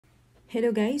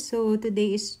Hello guys, so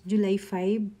today is July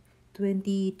 5,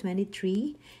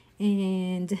 2023,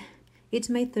 and it's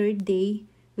my third day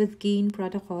with Gain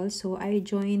Protocol. So I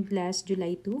joined last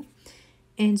July 2,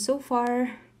 and so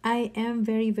far I am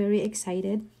very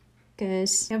excited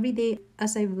because every day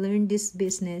as I've learned this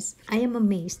business, I am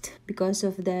amazed because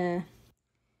of the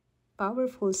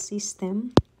powerful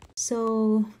system.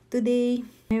 So today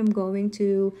I am going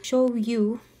to show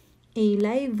you a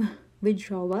live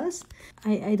withdrawals.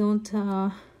 I don't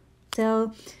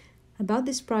tell about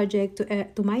this project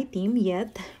to my team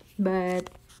yet, but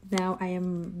now I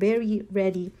am very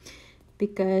ready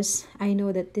because I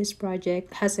know that this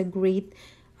project has a great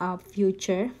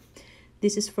future.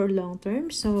 This is for long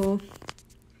term, so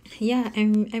yeah,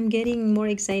 I'm getting more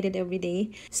excited every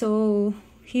day. So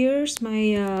here's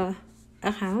my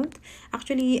account.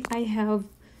 Actually, I have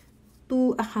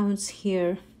two accounts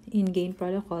here in Gain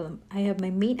Protocol. I have my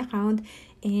main account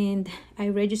and I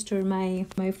register my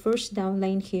first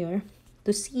downline here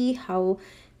to see how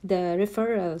the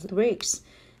referrals works.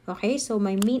 Okay, so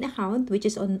my main account, which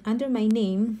is under my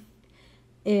name,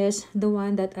 is the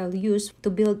one that I'll use to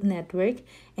build network.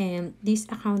 And this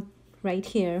account right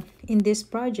here in this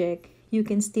project, you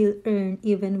can still earn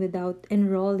even without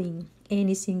enrolling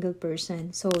any single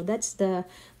person. So that's the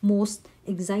most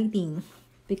exciting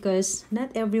because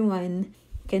not everyone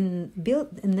can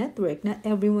build a network, not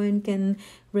everyone can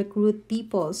recruit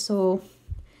people. So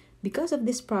because of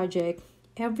this project,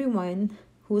 everyone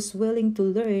who's willing to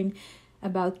learn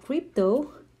about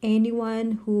crypto,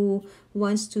 anyone who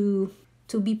wants to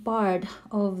be part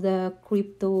of the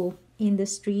crypto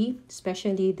industry,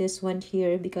 especially this one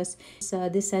here because it's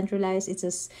decentralized, it's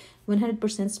a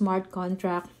 100% smart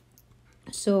contract.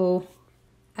 So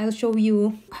I'll show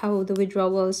you how the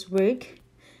withdrawals work.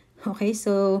 Okay,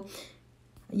 so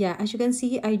yeah, as you can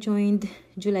see, I joined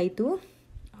July 2,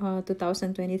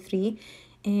 2023,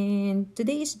 and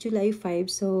today is July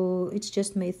 5, so it's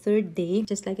just my third day.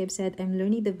 Just like I've said, I'm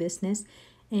learning the business,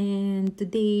 and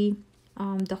today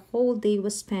the whole day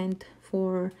was spent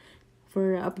for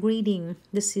upgrading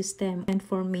the system and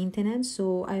for maintenance,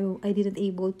 so I didn't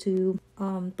able to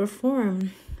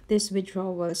perform this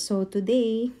withdrawal. So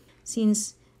today,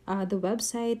 since the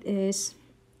website is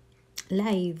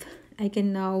live, I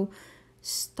can now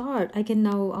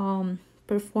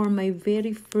perform my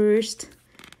very first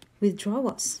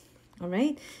withdrawals. All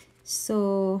right,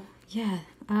 so yeah,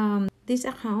 this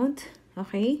account,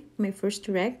 okay, my first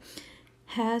direct,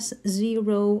 has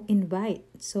 0 invite.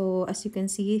 So as you can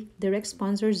see, direct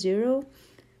sponsor 0,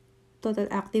 total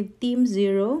active team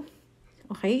 0.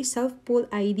 Okay, self pool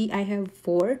ID I have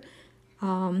 4.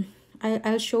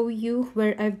 I'll show you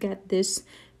where I've got this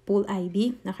pool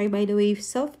ID. Okay, by the way,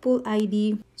 self pool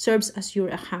ID serves as your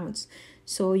accounts,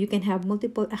 so you can have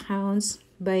multiple accounts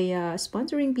by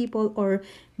sponsoring people or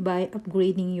by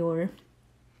upgrading your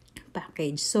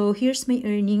package. So here's my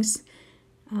earnings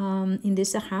in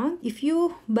this account. If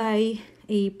you buy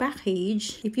a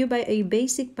package, if you buy a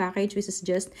basic package, which is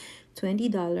just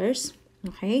 $20,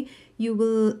 okay, you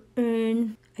will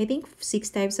earn, I think, 6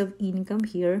 types of income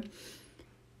here.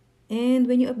 And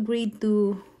when you upgrade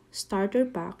to starter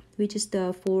pack, which is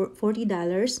the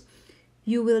 $40,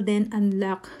 you will then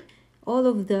unlock all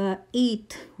of the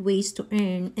 8 ways to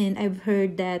earn. And I've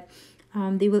heard that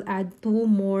they will add 2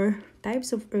 more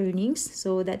types of earnings,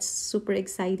 so that's super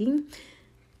exciting.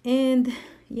 And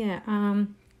yeah,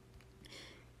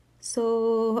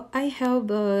 so I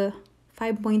have a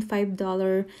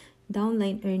 $5.5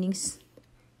 downline earnings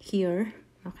here.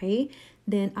 Okay,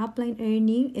 then upline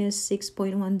earning is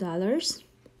 $6.1.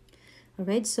 All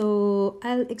right, so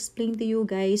I'll explain to you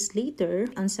guys later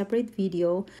on separate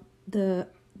video the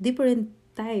different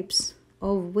types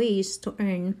of ways to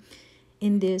earn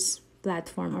in this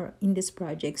platform or in this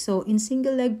project. So in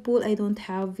single leg pool, I don't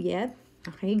have yet.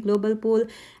 Okay, global pool,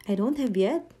 I don't have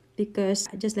yet because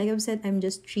just like I've said, I'm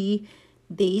just 3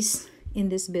 days in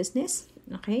this business.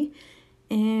 Okay,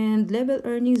 and level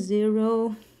earnings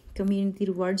 0, community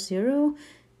rewards 0,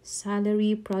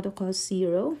 salary protocol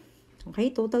 0.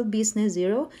 Okay, total business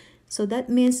 0. So that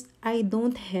means I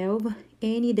don't have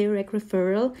any direct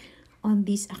referral on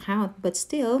this account, but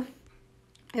still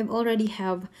I've already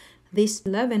have this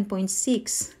 $11.6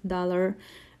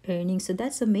 earnings. So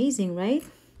that's amazing, right?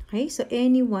 Okay, so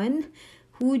anyone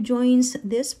who joins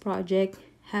this project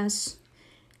has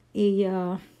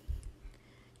a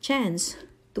chance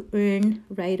to earn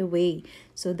right away.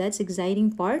 So that's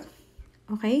exciting part.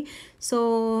 Okay,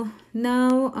 so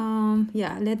now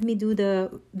yeah, let me do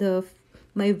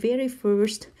my very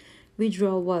first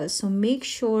withdrawal. So make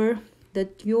sure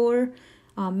that your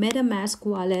MetaMask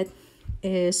wallet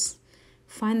is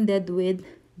funded with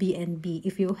BNB.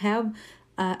 If you have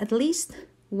at least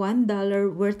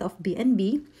 $1 worth of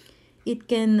BNB, it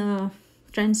can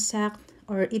transact,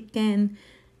 or it can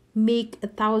make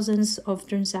thousands of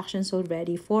transactions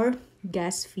already for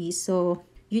gas fees. So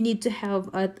you need to have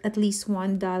at least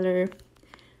 $1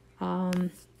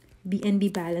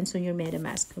 BNB balance on your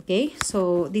MetaMask. Okay,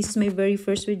 so this is my very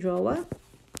first withdrawal.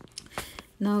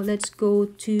 Now let's go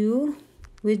to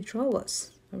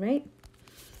withdrawals. All right,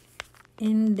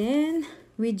 and then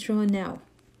withdraw now.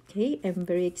 Okay, I'm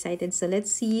very excited. So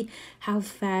let's see how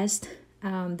fast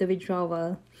the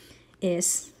withdrawal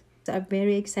is. So I'm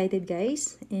very excited,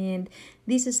 guys, and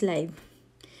this is live.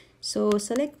 So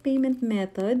select payment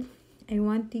method. I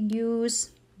want to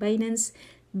use Binance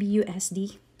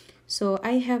BUSD. So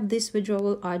I have this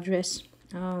withdrawal address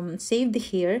saved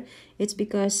here. It's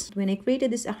because when I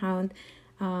created this account,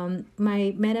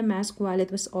 my MetaMask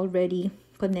wallet was already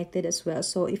connected as well.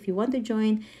 So if you want to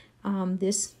join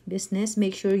this business,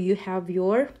 make sure you have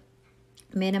your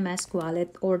MetaMask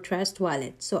wallet or Trust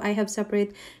wallet. So I have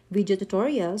separate video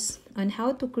tutorials on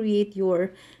how to create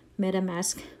your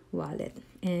MetaMask wallet.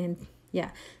 And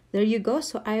yeah, there you go.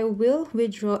 So I will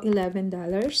withdraw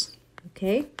 $11.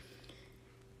 Okay,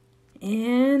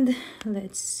 and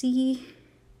let's see,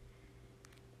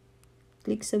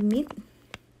 click submit.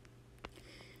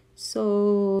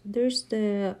 So there's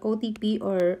the OTP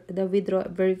or the withdraw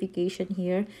verification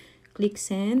here. Click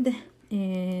send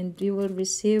and you will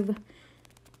receive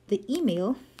the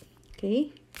email.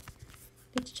 Okay,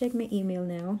 let's check my email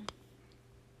now.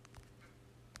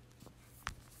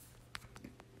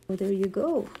 So there you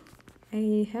go.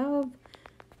 I have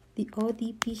the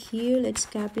OTP here. Let's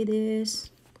copy this,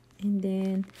 and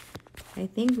then I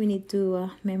think we need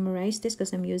to memorize this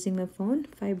because I'm using my phone.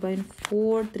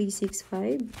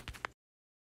 5.4365.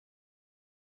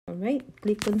 All right,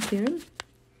 click confirm,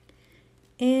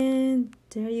 and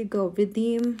there you go,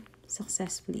 redeem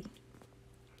successfully.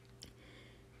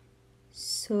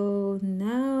 So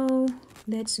now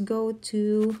let's go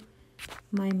to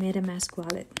my MetaMask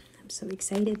wallet. I'm so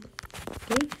excited.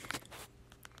 Okay,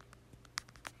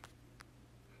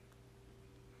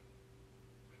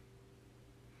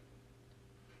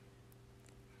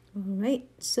 all right,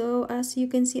 so as you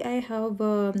can see, I have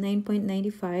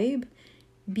 9.95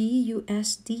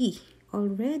 BUSD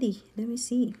already. Let me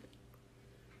see,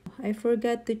 I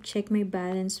forgot to check my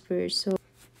balance first. So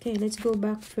okay, let's go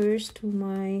back first to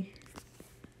my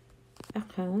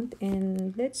account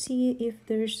and let's see if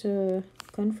there's a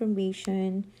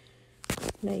confirmation,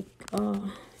 like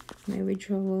my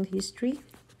withdrawal history.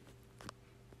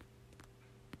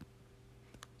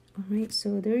 All right,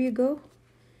 so there you go,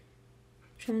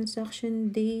 transaction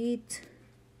date.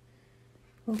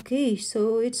 Okay,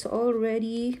 so it's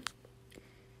already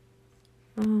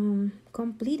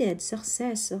completed,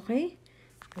 success. Okay,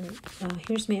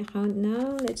 here's my account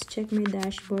now. Let's check my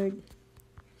dashboard.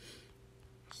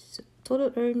 So,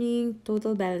 total earning,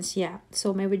 total balance. Yeah,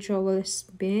 so my withdrawal has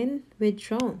been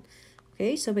withdrawn.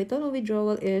 Okay, so my total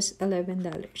withdrawal is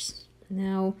 $11.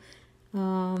 Now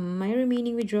my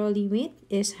remaining withdrawal limit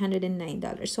is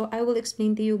 $109. So I will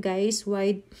explain to you guys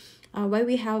why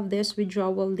we have this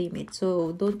withdrawal limit.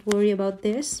 So don't worry about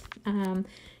this.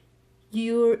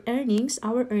 Your earnings,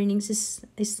 our earnings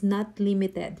is not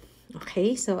limited.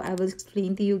 Okay, so I will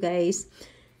explain to you guys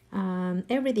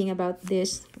everything about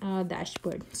this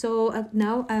dashboard. So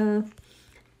now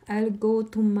I'll go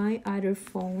to my other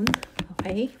phone.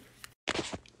 Okay,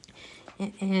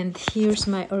 and here's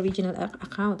my original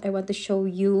account. I want to show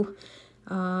you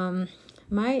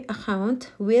my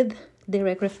account with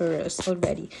direct referrals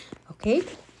already. Okay,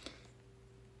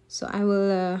 so I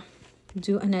will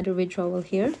do another withdrawal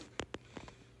here.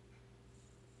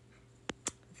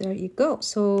 There you go.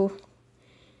 So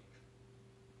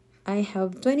I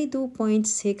have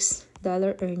 $22.6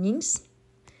 earnings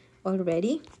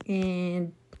already,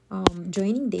 and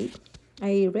joining date,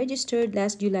 I registered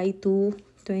last July 2,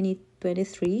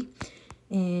 2023,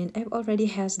 and I've already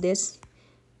has this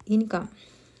income.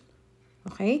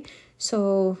 Okay,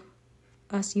 so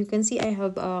as you can see, I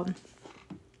have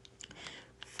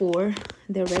 4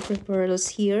 direct referrals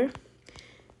here.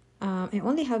 I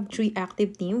only have 3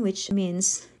 active team, which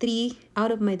means 3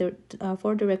 out of my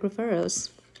 4 direct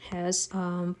referrals has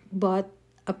bought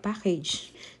a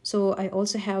package. So I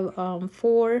also have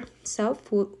 4 self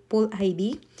pull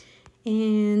ID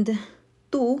and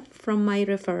 2 from my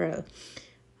referral.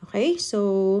 Okay,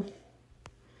 so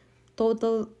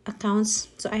total accounts,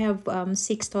 so I have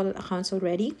 6 total accounts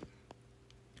already.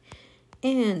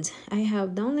 And I have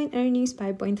downline earnings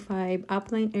 5.5,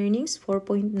 upline earnings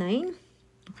 4.9.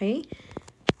 Okay,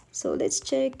 so let's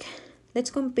check,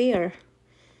 let's compare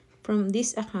from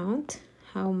this account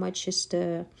how much is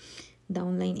the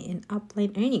downline and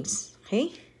upline earnings.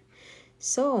 Okay,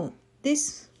 so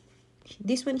this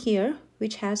one here,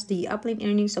 which has the upline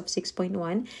earnings of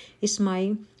 6.1, is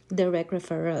my direct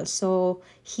referral. So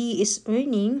he is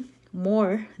earning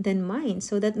more than mine,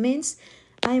 so that means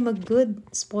I'm a good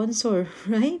sponsor,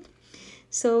 right?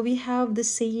 So we have the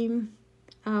same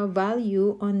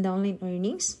value on downline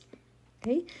earnings.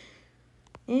 Okay,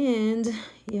 and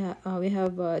yeah, we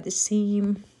have the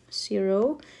same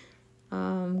zero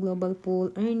global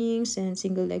pool earnings and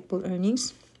single leg pool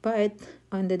earnings. But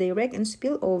on the direct and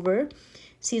spillover,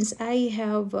 since I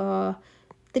have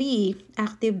 3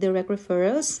 active direct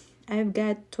referrals, I've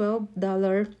got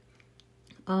 $12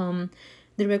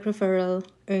 direct referral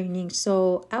earnings.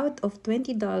 So out of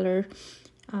 $20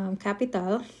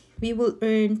 capital, we will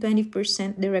earn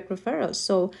 20% direct referrals.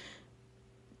 So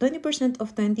 20%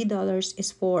 of $20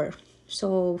 is 4.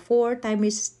 So 4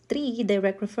 times 3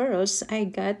 direct referrals, I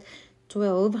got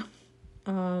 12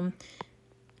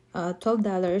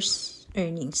 $12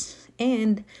 earnings.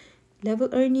 And level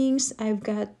earnings, I've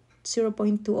got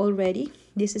 0.2 already.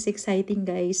 This is exciting,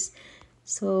 guys.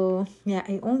 So yeah,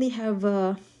 I only have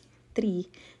 3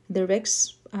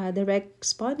 direct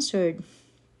sponsored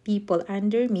people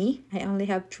under me. I only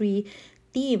have 3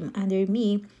 team under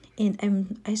me,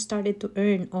 and I started to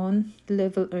earn on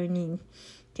level earning.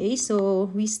 Okay,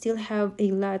 so we still have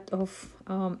a lot of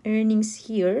earnings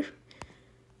here.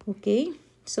 Okay,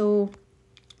 so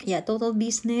yeah, total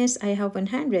business, I have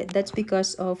 100. That's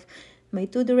because of my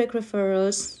 2 direct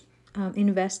referrals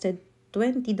invested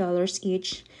 $20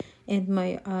 each, and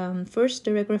my first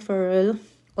direct referral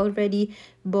already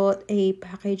bought a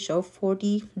package of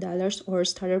 $40 or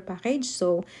starter package,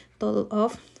 so total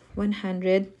of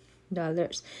 $100.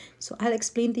 So I'll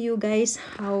explain to you guys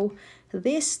how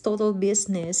this total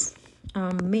business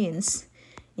means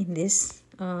in this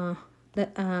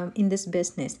in this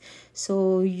business.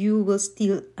 So you will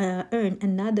still earn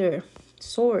another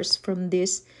source from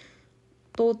this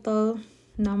total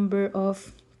number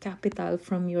of capital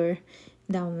from your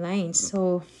downlines.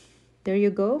 So there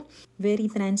you go, very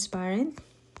transparent.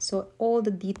 So all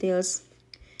the details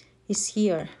is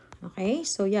here. Okay,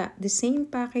 so yeah, the same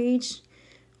package.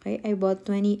 Okay, I bought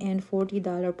 $20 and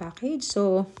 $40 package.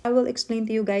 So I will explain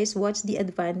to you guys what's the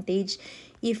advantage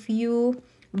if you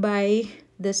buy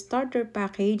the starter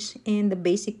package and the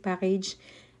basic package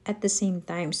at the same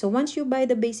time. So once you buy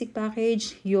the basic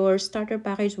package, your starter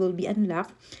package will be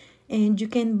unlocked, and you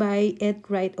can buy it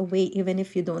right away even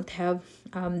if you don't have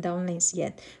downlines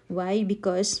yet. Why?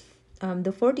 Because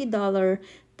the $40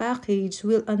 package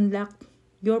will unlock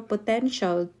your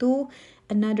potential to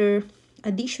another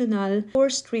additional 4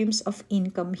 streams of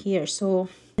income here. So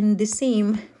and the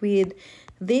same with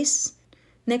this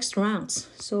next rounds.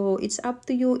 So it's up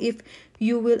to you if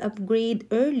you will upgrade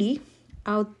early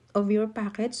out of your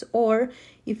packets, or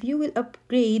if you will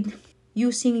upgrade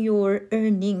using your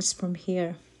earnings from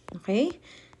here. Okay,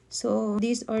 so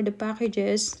these are the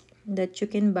packages that you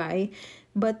can buy.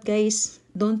 But guys,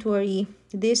 don't worry,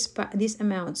 these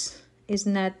amounts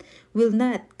will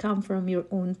not come from your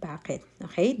own packet.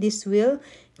 Okay, this will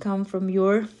come from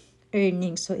your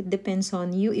earnings. So it depends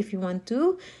on you if you want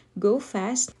to go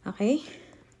fast. Okay,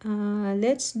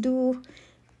 let's do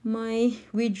my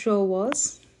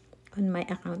withdrawals on my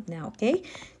account now. Okay,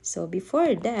 so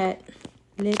before that,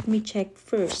 let me check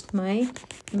first my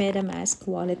MetaMask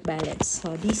wallet balance.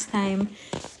 So this time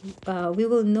we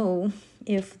will know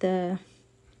if the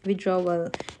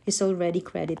withdrawal is already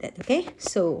credited. Okay,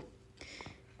 so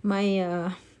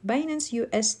my Binance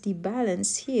USD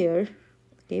balance here.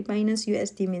 Okay, Binance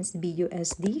USD means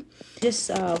BUSD,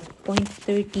 just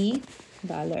 $0.30.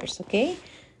 Okay,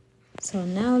 so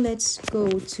now let's go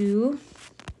to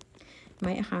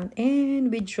my account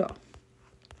and withdraw.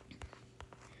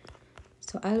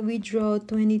 So I'll withdraw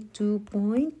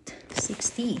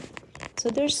 22.60. So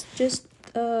there's just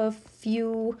a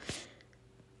few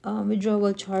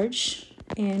withdrawal charge,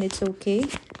 and it's okay.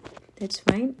 That's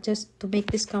fine, just to make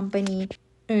this company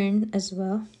earn as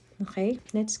well. Okay,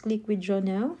 let's click withdraw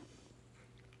now.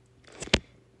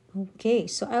 Okay,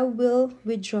 so I will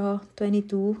withdraw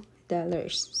 $22.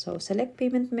 So select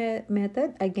payment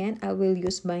method. Again, I will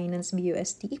use Binance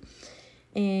BUSD.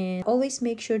 And always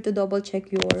make sure to double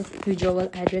check your withdrawal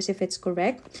address if it's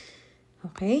correct.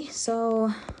 Okay,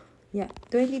 so yeah,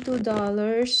 $22.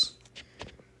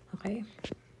 Okay,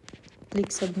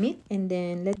 click submit, and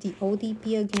then let the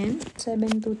OTP again,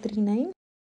 7239.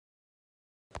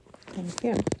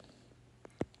 Confirm.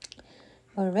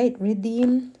 All right,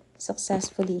 redeem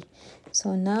successfully.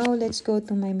 So now let's go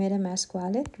to my MetaMask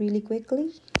wallet really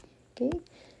quickly. Okay,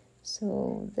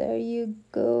 So there you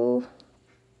go.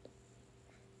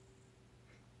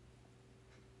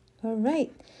 All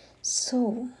right,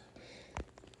 so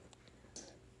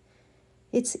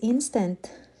it's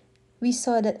instant. We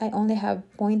saw that I only have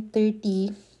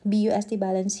 0.30 BUSD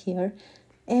balance here,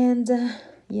 and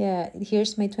yeah,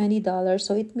 here's my $20.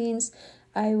 So it means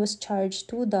I was charged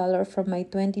 $2 from my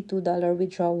 $22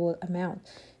 withdrawal amount.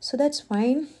 So that's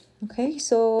fine. Okay,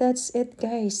 so that's it,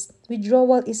 guys.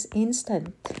 Withdrawal is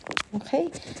instant. Okay,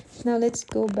 now let's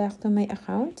go back to my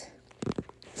account.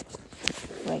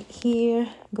 Right here,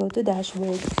 go to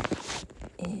dashboard,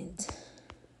 and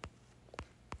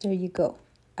there you go.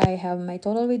 I have my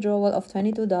total withdrawal of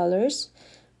 $22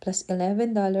 plus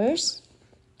 $11.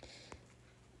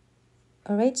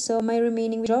 Alright, so my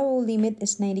remaining withdrawal limit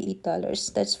is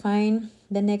 $98. That's fine.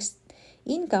 The next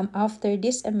income after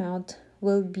this amount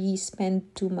will be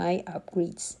spent to my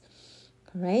upgrades.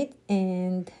 Alright,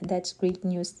 and that's great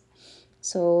news.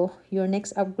 So your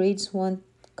next upgrades won't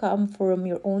come from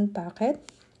your own pocket,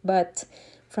 but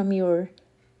from your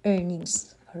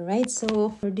earnings. Alright, so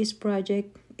for this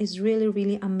project is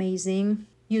really amazing.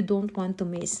 You don't want to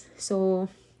miss. So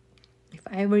if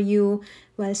I were you,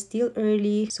 while still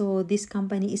early, so this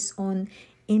company is on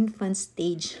infant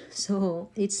stage, so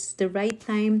it's the right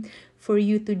time for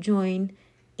you to join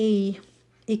a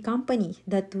company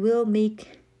that will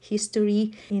make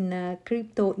history in the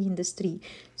crypto industry.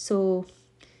 So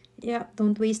yeah,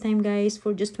 don't waste time, guys.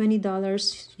 For just $20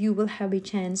 you will have a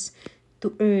chance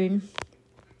to earn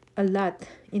a lot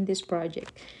in this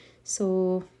project.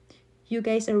 So you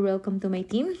guys are welcome to my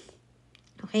team.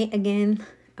 Okay, again,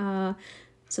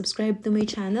 subscribe to my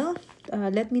channel.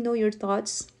 Let me know your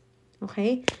thoughts.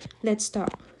 Okay, let's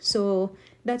talk. So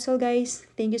that's all, guys.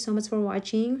 Thank you so much for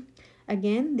watching.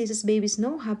 Again, this is Baby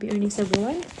Snow. Happy earnings,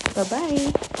 everyone. Bye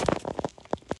bye.